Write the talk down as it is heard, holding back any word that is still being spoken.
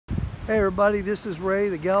Hey everybody, this is Ray,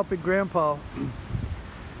 the Galloping Grandpa.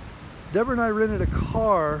 Deborah and I rented a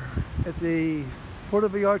car at the Puerto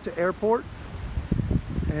Vallarta airport,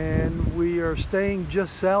 and we are staying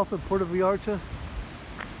just south of Puerto Vallarta,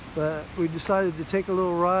 but we decided to take a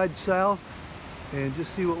little ride south and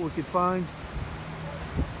just see what we could find.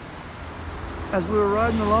 As we were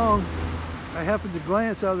riding along, I happened to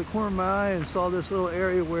glance out of the corner of my eye and saw this little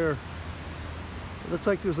area where it looks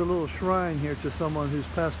like there's a little shrine here to someone who's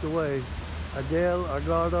passed away. Adele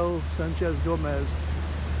Argado Sanchez Gomez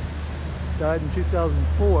died in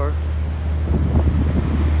 2004.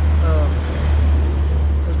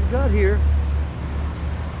 As we got here,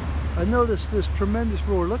 I noticed this tremendous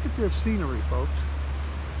roar. Look at this scenery, folks.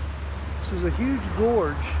 This is a huge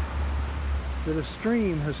gorge that a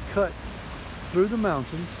stream has cut through the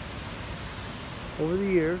mountains over the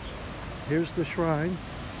years. Here's the shrine.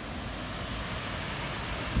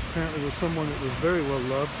 Apparently was someone that was very well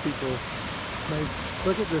loved. People made,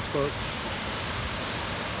 look at this, folks.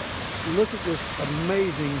 Look at this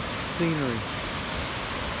amazing scenery.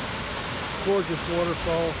 Gorgeous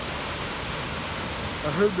waterfall.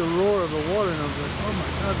 I heard the roar of the water and I was like, oh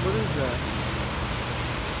my God, what is that?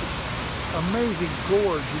 Amazing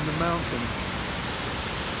gorge in the mountain.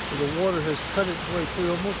 The water has cut its way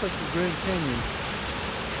through, almost like the Grand Canyon.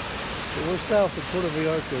 So we're south of Puerto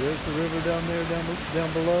Vallarta. There's the river down there,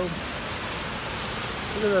 down below.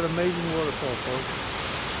 Look at that amazing waterfall, folks.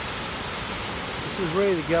 This is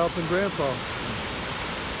Ray, the Galloping Grandpa,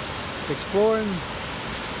 exploring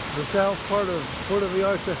the south part of Puerto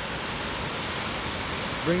Vallarta,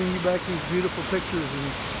 bringing you back these beautiful pictures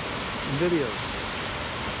and videos.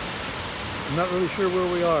 I'm not really sure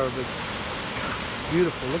where we are, but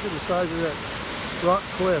beautiful. Look at the size of that rock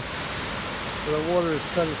cliff where the water has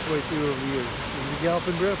cut its way through over the years. This is the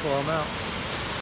Galloping Grandpa. I'm out.